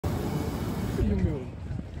meu.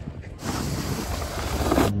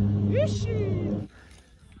 Ixi!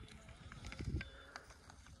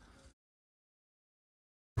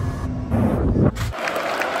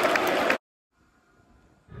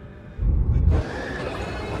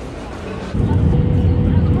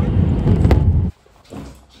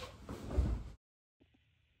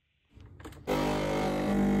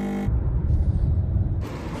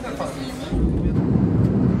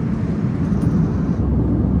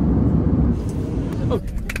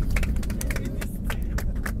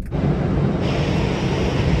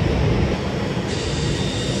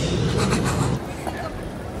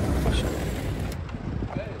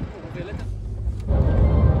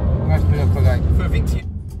 Foi 20.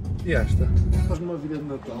 E esta? Faz-me uma vida de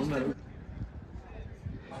Natal, não é?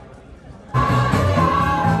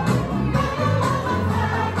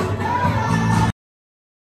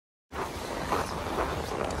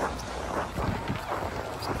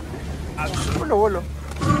 Olha, olha.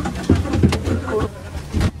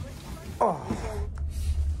 Oh.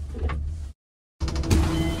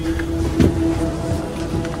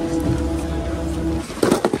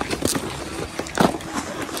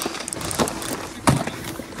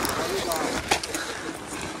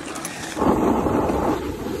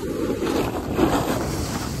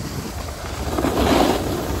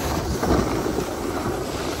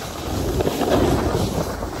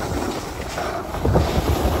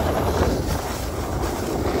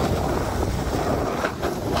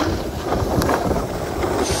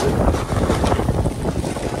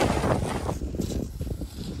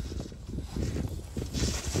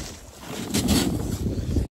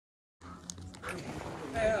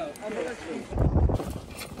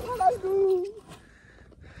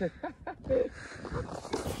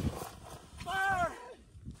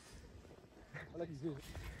 Olha que giro.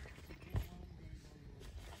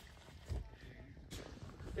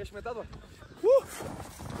 Queres experimentar, Eduardo?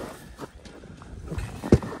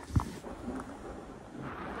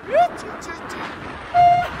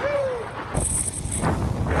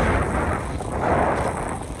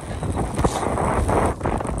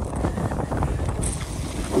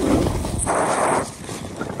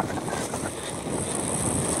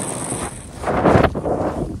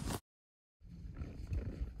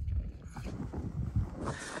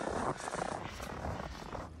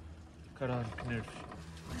 Caralho, que nervos.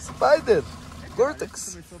 Spider!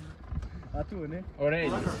 Cortex! À tua, né?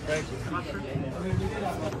 Orelha.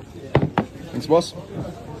 Thanks, boss.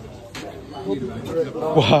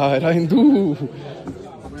 Why, Raindu?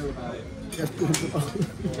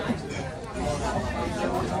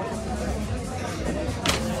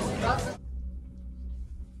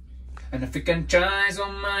 And if you can try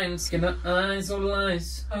all minds, get my eyes all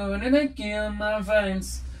lies. Oh, and then I kill my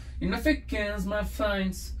vines. Enough it kills my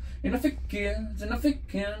finds. Enough it kills, enough it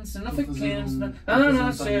kills, enough it kills. I'm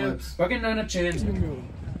not sure, working on a chance.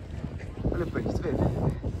 Olha para isto, vê.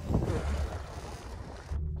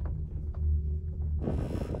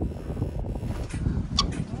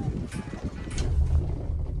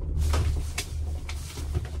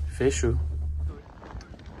 Fechou.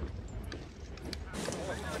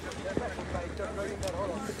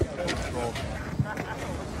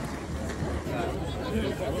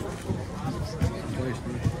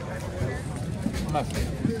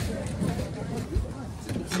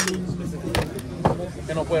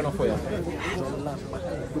 Que no puede, no puede.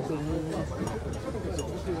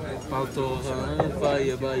 Faltou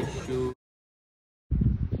vai abaixo.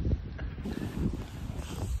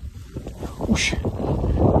 Uxe!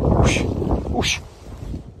 Uxe! Uxe!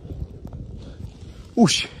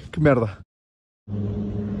 Uxe! Que merda!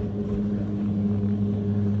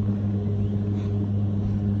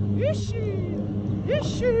 Ixi!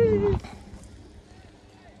 Ixi!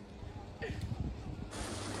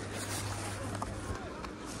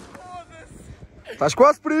 Estás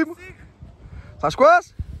quase, primo? Estás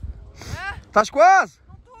quase? Estás quase?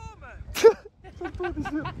 Não estou, mano! Não estou a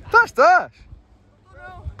dizer. Estás?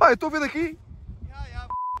 Não! Pá, eu estou a ver daqui.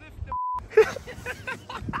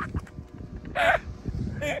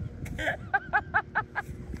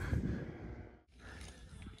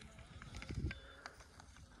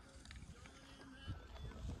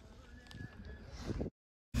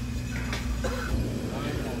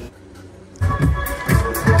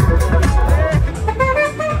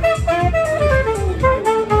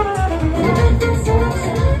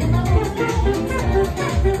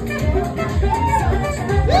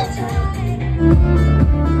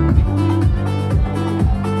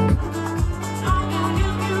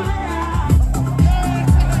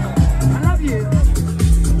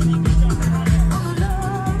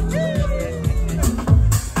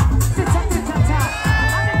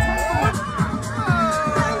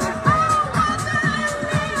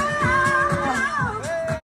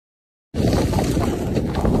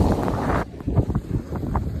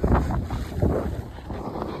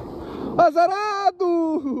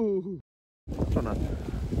 Pronto.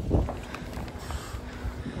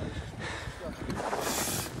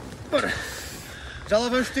 Bora. Já lá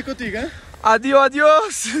vamos ter contigo, hein?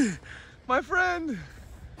 Adiós, my friend.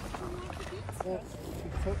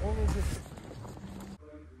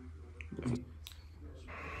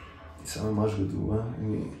 Isso é uma ajuda,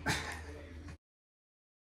 hein?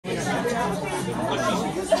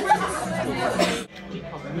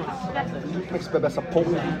 Como é que se bebe essa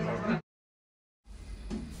porra?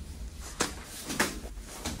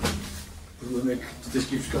 O problema é que tu tens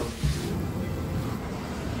que ir buscar.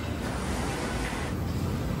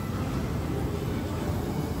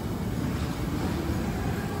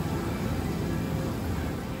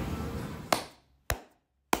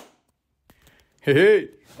 Hey!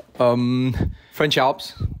 French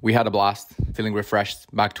Alps, we had a blast, feeling refreshed,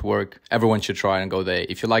 back to work. Everyone should try and go there.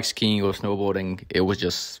 If you like skiing or snowboarding, it was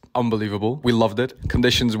just unbelievable. We loved it.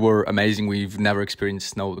 Conditions were amazing. We've never experienced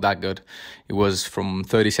snow that good. It was from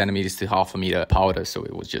 30 centimeters to half a meter powder, so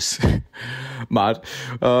it was just mad.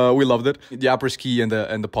 We loved it. The après ski and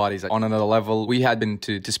the parties on another level. We had been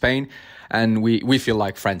to Spain, and we feel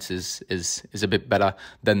like France is a bit better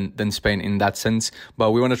than Spain in that sense.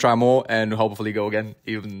 But we want to try more and hopefully go again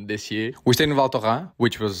even this year. We stayed in Val Thorens,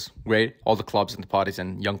 which was great. All the clubs and the parties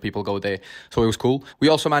and young people go there, so it was cool. We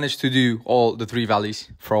also managed to do all the 3 valleys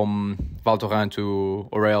from Val Thorens to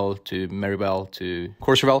Orel to Meribel to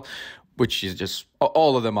Courchevel, which is just,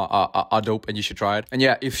 all of them are dope and you should try it. And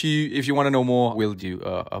yeah, if you want to know more, we'll do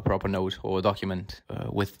a proper note or a document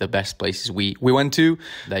with the best places we went to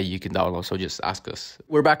that you can download, so just ask us.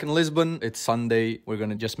 We're back in Lisbon. It's Sunday. We're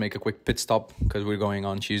gonna just make a quick pit stop because we're going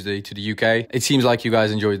on Tuesday to the UK. It seems like you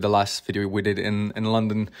guys enjoyed the last video we did in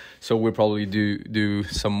London, so we'll probably do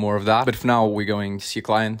some more of that. But for now, we're going to see a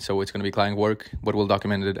client, so it's gonna be client work, but we'll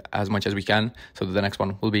document it as much as we can, so that the next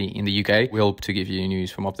one will be in the UK. We hope to give you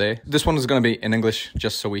news from up there. This one is gonna be in English,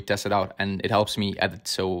 just so we test it out, and it helps me edit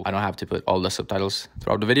so I don't have to put all the subtitles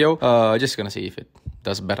throughout the video. Just gonna see if it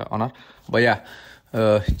does better or not. But yeah,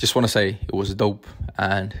 just want to say it was dope,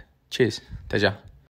 and cheers. Até já.